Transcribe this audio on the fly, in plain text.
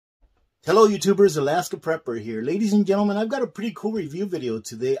Hello YouTubers, Alaska Prepper here. Ladies and gentlemen, I've got a pretty cool review video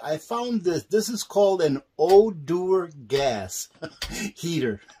today. I found this. This is called an Odor gas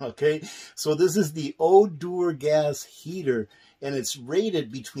heater, okay? So this is the Odor gas heater, and it's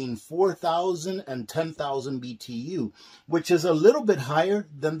rated between 4,000 and 10,000 BTU, which is a little bit higher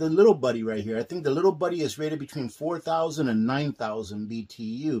than the little buddy right here. I think the little buddy is rated between 4,000 and 9,000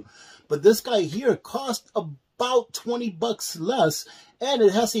 BTU. But this guy here cost about 20 bucks less, and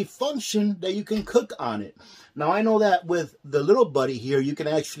it has a function that you can cook on it. Now, I know that with the little buddy here, you can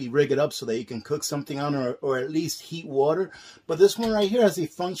actually rig it up so that you can cook something on it, or at least heat water. But this one right here has a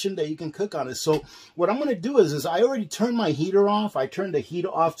function that you can cook on it. So what I'm going to do is I already turned my heater off. I turned the heat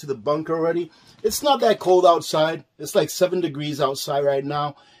off to the bunker already. It's not that cold outside. It's like 7 degrees outside right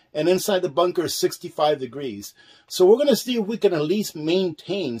now. And inside the bunker is 65 degrees. So we're going to see if we can at least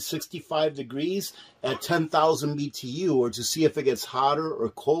maintain 65 degrees at 10,000 BTU, or to see if it gets hotter or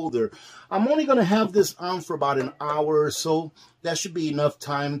colder. I'm only going to have this on for about an hour or so. That should be enough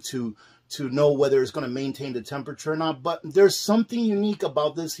time to know whether it's going to maintain the temperature or not. But there's something unique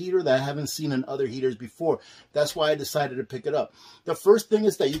about this heater that I haven't seen in other heaters before. That's why I decided to pick it up. The first thing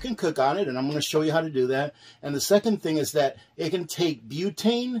is that you can cook on it, and I'm going to show you how to do that. And the second thing is that it can take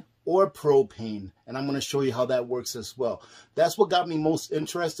butane or propane, and I'm going to show you how that works as well. That's what got me most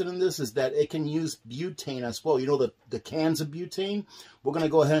interested in this, is that it can use butane as well. You know, the cans of butane. We're going to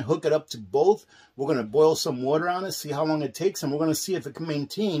go ahead and hook it up to both. We're going to boil some water on it, see how long it takes, and we're going to see if it can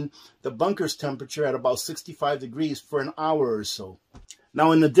maintain the bunker's temperature at about 65 degrees for an hour or so.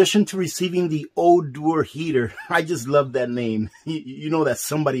 Now, in addition to receiving the Odor heater, I just love that name. You know that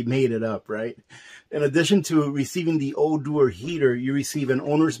somebody made it up, right? In addition to receiving the Odor heater, you receive an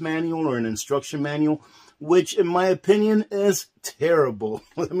owner's manual or an instruction manual, which in my opinion is terrible.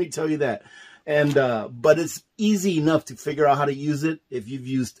 Let me tell you that. And but it's easy enough to figure out how to use it if you've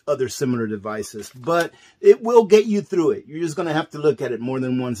used other similar devices. But it will get you through it. You're just going to have to look at it more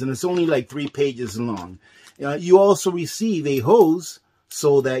than once, and it's only like 3 pages long. You also receive a hose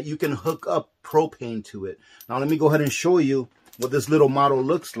so that you can hook up propane to it. Now let me go ahead and show you what this little model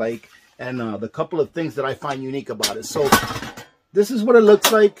looks like, and the couple of things that I find unique about it. So this is what it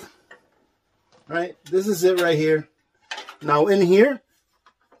looks like, right? This is it right here. Now in here,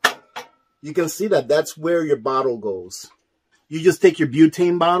 you can see that that's where your bottle goes. You just take your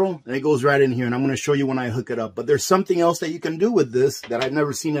butane bottle and it goes right in here, and I'm going to show you when I hook it up. But there's something else that you can do with this that I've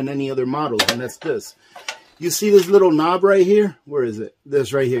never seen in any other models, and that's this. You see this little knob right here? Where is it?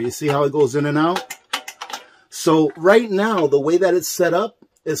 This right here. You see how it goes in and out? So right now, the way that it's set up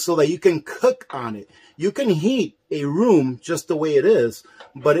is so that you can cook on it. You can heat a room just the way it is,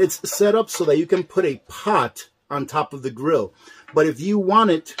 but it's set up so that you can put a pot on top of the grill. But if you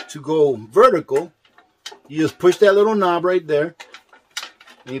want it to go vertical, you just push that little knob right there,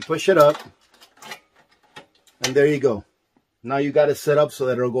 and you push it up, and there you go. Now you got it set up so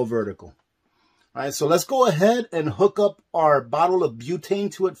that it'll go vertical. All right, so let's go ahead and hook up our bottle of butane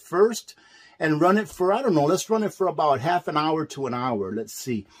to it first and run it for, I don't know, let's run it for about half an hour to an hour. Let's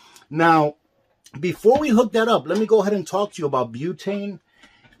see. Now, before we hook that up, let me go ahead and talk to you about butane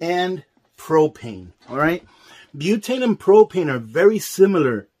and propane. All right, butane and propane are very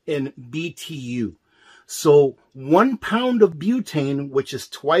similar in BTU. So 1 pound of butane, which is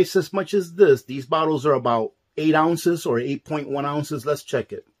twice as much as this, these bottles are about 8 ounces or 8.1 ounces. Let's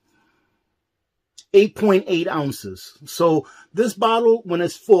check it. 8.8 ounces. So this bottle, when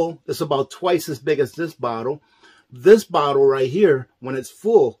it's full, is about twice as big as this bottle. This bottle right here, when it's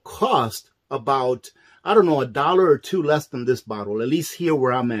full, costs about, I don't know, $1 or $2 less than this bottle, at least here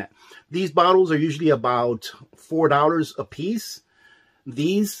where I'm at. These bottles are usually about $4 a piece.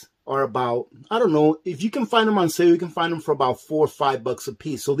 These are about, I don't know, if you can find them on sale, you can find them for about $4 or $5 a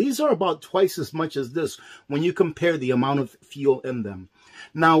piece. So these are about twice as much as this when you compare the amount of fuel in them.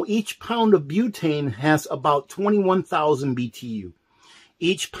 Now, each pound of butane has about 21,000 BTU.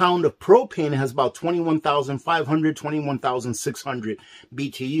 Each pound of propane has about 21,500, 21,600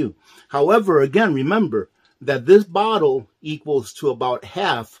 BTU. However, again, remember that this bottle equals to about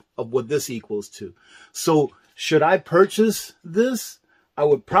half of what this equals to. So should I purchase this? I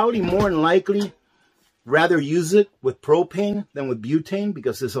would probably more than likely rather use it with propane than with butane,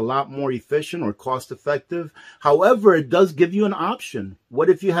 because it's a lot more efficient or cost effective. However, it does give you an option. What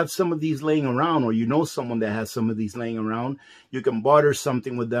if you have some of these laying around, or you know someone that has some of these laying around? You can barter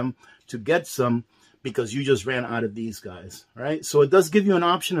something with them to get some, because you just ran out of these guys, right? So it does give you an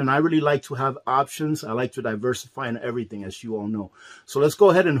option, and I really like to have options. I like to diversify in everything, as you all know. So let's go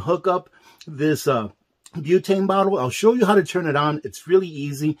ahead and hook up this butane bottle. I'll show you how to turn it on. It's really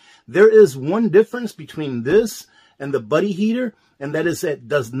easy. There is one difference between this and the buddy heater, and that is it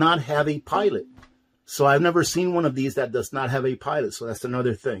does not have a pilot. So I've never seen one of these that does not have a pilot. So that's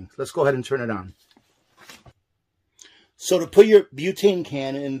another thing. Let's go ahead and turn it on. So to put your butane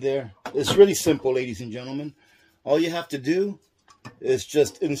can in there, it's really simple, ladies and gentlemen. All you have to do is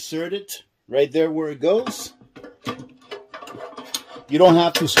just insert it right there where it goes. You don't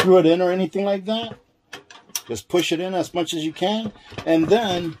have to screw it in or anything like that. Just push it in as much as you can. And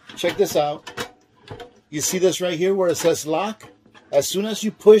then, check this out. You see this right here where it says lock? As soon as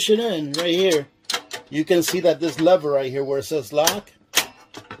you push it in right here, you can see that this lever right here where it says lock,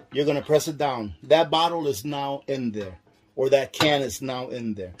 you're going to press it down. That bottle is now in there. Or that can is now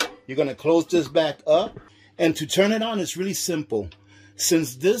in there. You're going to close this back up. And to turn it on, it's really simple.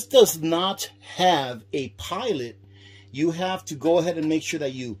 Since this does not have a pilot, you have to go ahead and make sure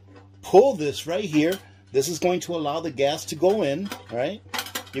that you pull this right here. This is going to allow the gas to go in, right?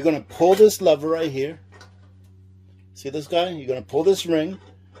 You're going to pull this lever right here. See this guy? You're going to pull this ring,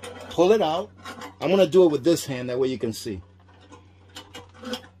 pull it out. I'm going to do it with this hand, that way you can see.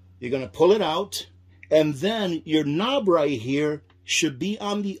 You're going to pull it out. And then your knob right here should be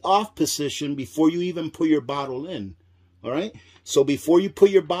on the off position before you even put your bottle in. All right. So before you put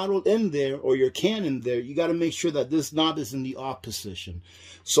your bottle in there or your can in there, you got to make sure that this knob is in the off position.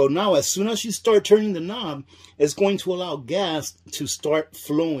 So now as soon as you start turning the knob, it's going to allow gas to start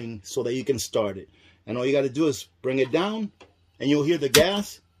flowing so that you can start it. And all you got to do is bring it down and you'll hear the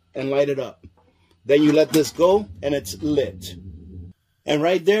gas and light it up. Then you let this go and it's lit. And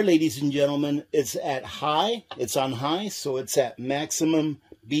right there, ladies and gentlemen, it's at high. It's on high, so it's at maximum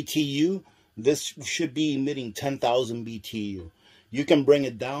BTU. This should be emitting 10,000 BTU. You can bring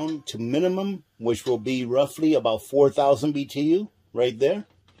it down to minimum, which will be roughly about 4,000 BTU right there.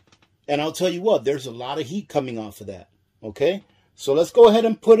 And I'll tell you what, there's a lot of heat coming off of that, okay? So let's go ahead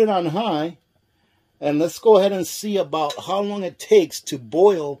and put it on high. And let's go ahead and see about how long it takes to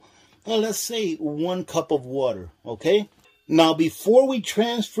boil, let's say 1 cup of water, okay? Now, before we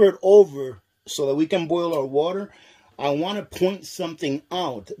transfer it over so that we can boil our water, I want to point something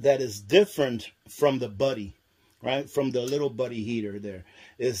out that is different from the buddy, right? From the little buddy heater there,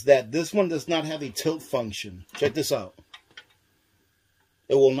 is that this one does not have a tilt function. Check this out.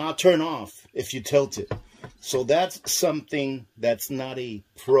 It will not turn off if you tilt it. So that's something that's not a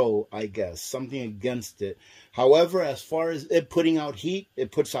pro, I guess, something against it. However, as far as it putting out heat,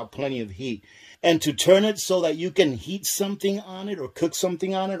 it puts out plenty of heat. And to turn it so that you can heat something on it or cook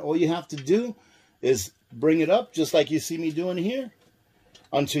something on it, all you have to do is bring it up just like you see me doing here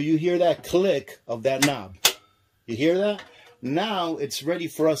until you hear that click of that knob. You hear that? Now it's ready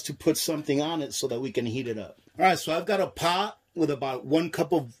for us to put something on it so that we can heat it up. All right, so I've got a pot with about 1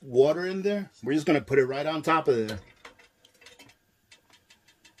 cup of water in there. We're just going to put it right on top of there.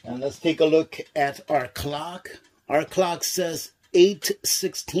 And let's take a look at our clock. Our clock says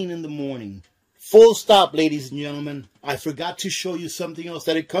 8:16 in the morning. Full stop, ladies and gentlemen. I forgot to show you something else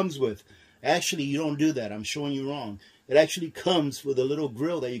that it comes with. Actually, you don't do that. I'm showing you wrong. It actually comes with a little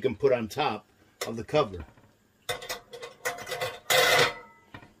grill that you can put on top of the cover.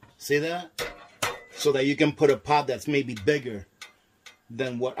 See that? So that you can put a pot that's maybe bigger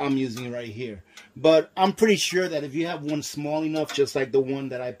than what I'm using right here. But I'm pretty sure that if you have one small enough, just like the one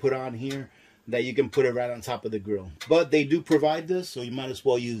that I put on here, that you can put it right on top of the grill. But they do provide this, so you might as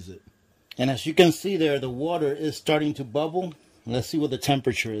well use it. And as you can see there, the water is starting to bubble. Let's see what the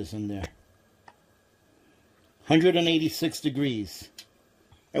temperature is in there. 186 degrees.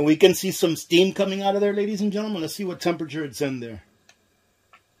 And we can see some steam coming out of there, ladies and gentlemen. Let's see what temperature it's in there.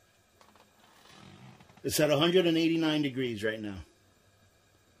 It's at 189 degrees right now.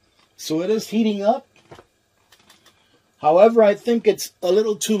 So it is heating up. However, I think it's a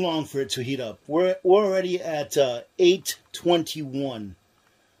little too long for it to heat up. We're already at 8:21.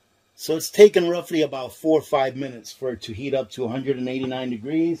 So it's taken roughly about 4 or 5 minutes for it to heat up to 189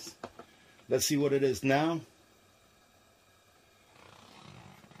 degrees. Let's see what it is now.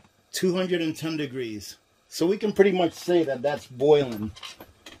 210 degrees. So we can pretty much say that that's boiling.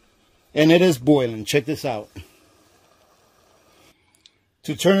 And it is boiling. Check this out.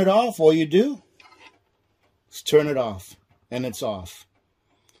 To turn it off, all you do is turn it off. And it's off.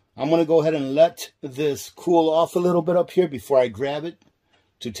 I'm going to go ahead and let this cool off a little bit up here before I grab it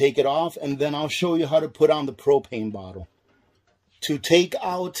to take it off. And then I'll show you how to put on the propane bottle. To take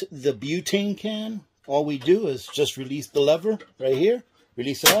out the butane can, all we do is just release the lever right here.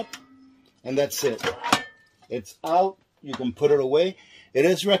 Release it up. And that's it. It's out. You can put it away. It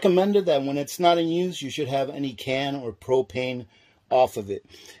is recommended that when it's not in use, you should have any can or propane off of it.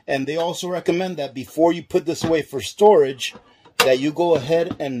 And they also recommend that before you put this away for storage, that you go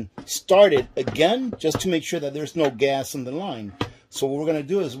ahead and start it again, just to make sure that there's no gas in the line. So what we're going to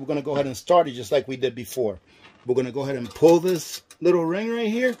do is we're going to go ahead and start it just like we did before. We're going to go ahead and pull this little ring right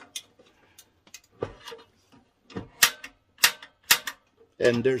here.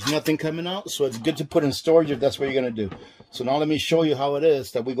 And there's nothing coming out, so it's good to put in storage if that's what you're going to do. So now let me show you how it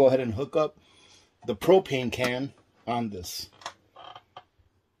is that we go ahead and hook up the propane can on this.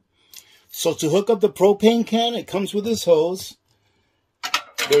 So to hook up the propane can, it comes with this hose.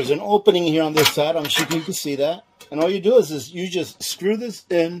 There's an opening here on this side. I'm sure you can see that. And all you do is you just screw this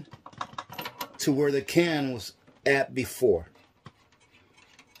in to where the can was at before.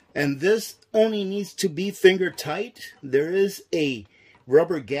 And this only needs to be finger tight. There is a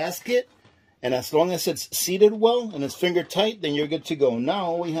rubber gasket, and as long as it's seated well and it's finger tight, then you're good to go. Now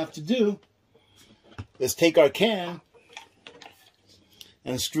all we have to do is take our can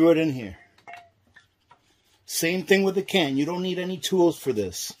and screw it in here. Same thing with the can. You don't need any tools for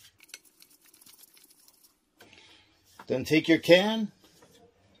this. Then take your can,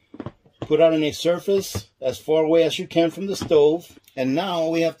 put it on a surface as far away as you can from the stove, and now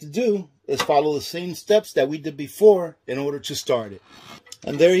all we have to do is follow the same steps that we did before in order to start it.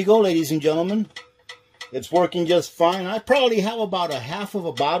 And there you go, ladies and gentlemen. It's working just fine. I probably have about a half of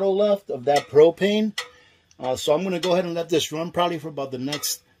a bottle left of that propane. So I'm going to go ahead and let this run probably for about the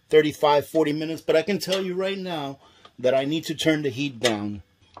next 35-40 minutes. But I can tell you right now that I need to turn the heat down.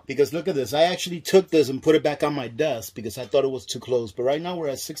 Because look at this. I actually took this and put it back on my desk because I thought it was too close. But right now we're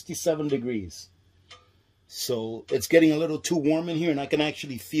at 67 degrees. So it's getting a little too warm in here, and I can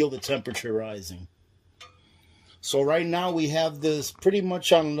actually feel the temperature rising. So right now we have this pretty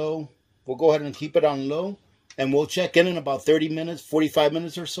much on low. We'll go ahead and keep it on low. And we'll check in about 30 minutes, 45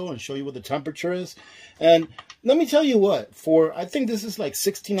 minutes or so, and show you what the temperature is. And let me tell you what, I think this is like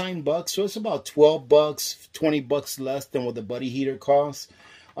 69 bucks. So it's about 12 bucks, 20 bucks less than what the buddy heater costs.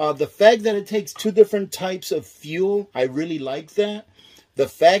 The fact that it takes two different types of fuel, I really like that. The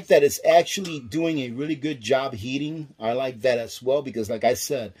fact that it's actually doing a really good job heating, I like that as well. Because like I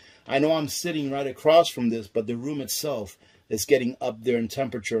said, I know I'm sitting right across from this, but the room itself is getting up there in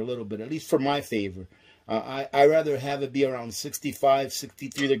temperature a little bit, at least for my favor. I rather have it be around 65,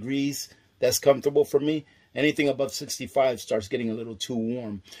 63 degrees. That's comfortable for me. Anything above 65 starts getting a little too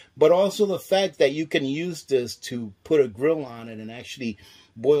warm. But also the fact that you can use this to put a grill on it and actually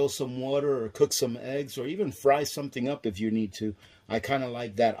boil some water or cook some eggs or even fry something up if you need to. I kind of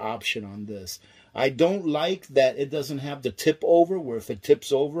like that option on this. I don't like that it doesn't have the tip over, where if it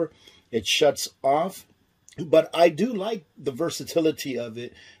tips over, it shuts off. But I do like the versatility of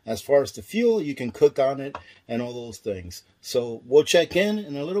it as far as the fuel. You can cook on it and all those things. So we'll check in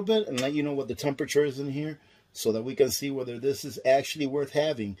a little bit and let you know what the temperature is in here so that we can see whether this is actually worth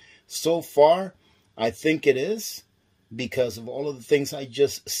having. So far, I think it is because of all of the things I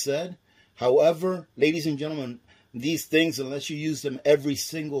just said. However, ladies and gentlemen, these things, unless you use them every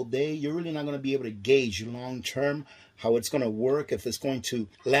single day, you're really not going to be able to gauge long term how it's going to work, if it's going to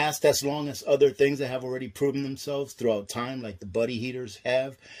last as long as other things that have already proven themselves throughout time, like the buddy heaters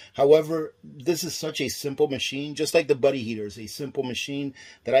have. However, this is such a simple machine, just like the buddy heater is a simple machine,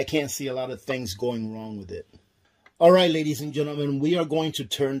 that I can't see a lot of things going wrong with it. All right, ladies and gentlemen, we are going to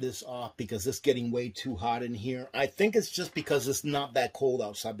turn this off because it's getting way too hot in here. I think it's just because it's not that cold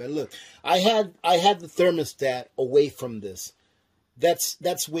outside. But look, I had the thermostat away from this.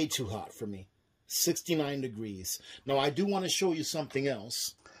 That's way too hot for me. 69 degrees. Now, I do want to show you something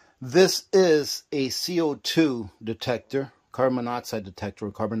else. This is a CO2 detector, carbon monoxide detector,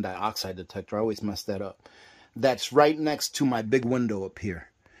 or carbon dioxide detector. I always mess that up. That's right next to my big window up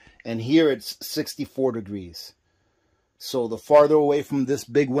here. And here it's 64 degrees. So the farther away from this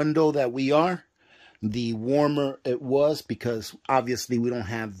big window that we are, the warmer it was, because obviously we don't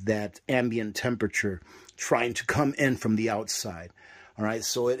have that ambient temperature trying to come in from the outside. All right,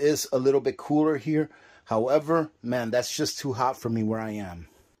 so it is a little bit cooler here. However, man, that's just too hot for me where I am.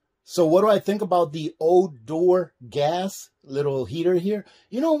 So what do I think about the Odor gas little heater here?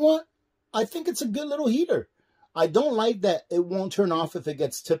 You know what? I think it's a good little heater. I don't like that it won't turn off if it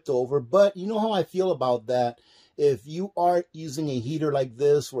gets tipped over, but you know how I feel about that. If you are using a heater like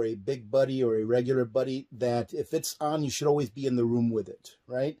this, or a big buddy or a regular buddy, that if it's on, you should always be in the room with it,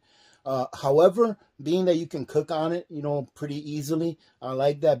 right? However, being that you can cook on it, you know, pretty easily, I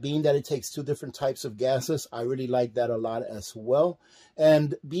like that. Being that it takes two different types of gases, I really like that a lot as well.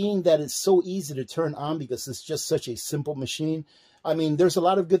 And being that it's so easy to turn on because it's just such a simple machine. I mean, there's a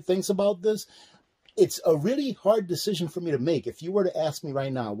lot of good things about this. It's a really hard decision for me to make. If you were to ask me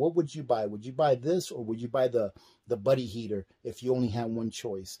right now, what would you buy? Would you buy this, or would you buy the buddy heater if you only had one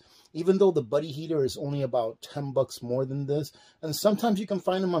choice? Even though the buddy heater is only about 10 bucks more than this, and sometimes you can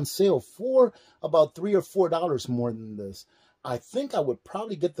find them on sale for about $3 or $4 more than this. I think I would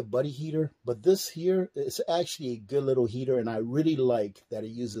probably get the buddy heater, but this here is actually a good little heater, and I really like that it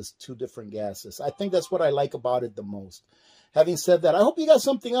uses 2 different gases. I think that's what I like about it the most. Having said that, I hope you got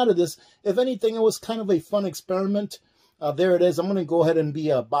something out of this. If anything, it was kind of a fun experiment. There it is. I'm going to go ahead and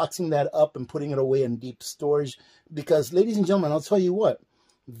be boxing that up and putting it away in deep storage because, ladies and gentlemen, I'll tell you what.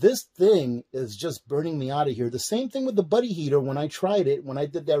 This thing is just burning me out of here. The same thing with the buddy heater. When I tried it, when I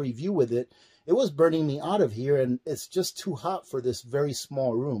did that review with it, it was burning me out of here, and it's just too hot for this very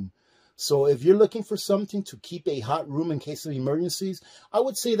small room. So if you're looking for something to keep a hot room in case of emergencies, I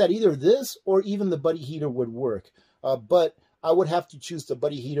would say that either this or even the buddy heater would work. But I would have to choose the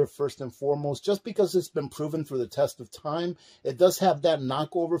buddy heater first and foremost, just because it's been proven through the test of time. It does have that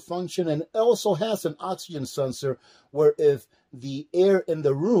knockover function, and it also has an oxygen sensor where if the air in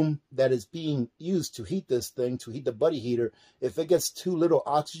the room that is being used to heat this thing, to heat the buddy heater, if it gets too little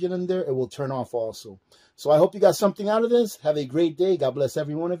oxygen in there, it will turn off also. So I hope you got something out of this. Have a great day. God bless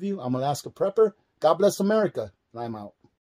every one of you. I'm Alaska Prepper. God bless America. And I'm out.